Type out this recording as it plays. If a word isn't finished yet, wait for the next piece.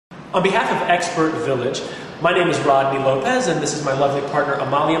On behalf of Expert Village, my name is Rodney Lopez, and this is my lovely partner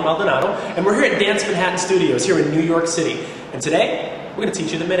Amalia Maldonado, and we're here at Dance Manhattan Studios here in New York City. And today, we're going to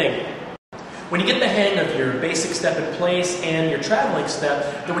teach you the merengue. When you get the hang of your basic step in place and your traveling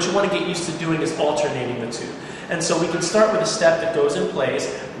step, then what you want to get used to doing is alternating the two. And so we can start with a step that goes in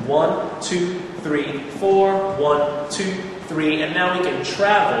place, 1, 2, 3, 4, 1, 2, 3, and now we can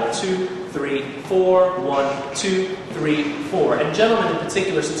travel, 2, 3, 4, 1, 2, 3, 4. And gentlemen in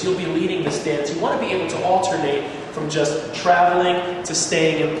particular, since you'll be leading this dance, you want to be able to alternate from just traveling to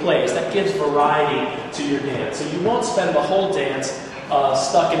staying in place. That gives variety to your dance. So you won't spend the whole dance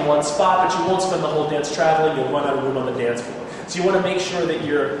stuck in one spot, but you won't spend the whole dance traveling. You'll run out of room on the dance floor. So you want to make sure that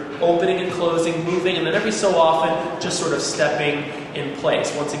you're opening and closing, moving, and then every so often just sort of stepping in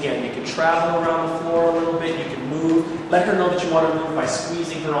place. Once again, you can travel around the floor a little bit, you can move, let her know that you want to move by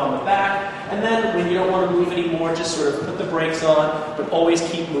squeezing her on the back, and then when you don't want to move anymore, just sort of put the brakes on, but always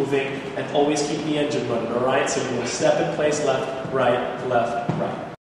keep moving and always keep the engine running, all right? So you will step in place, left, right, right.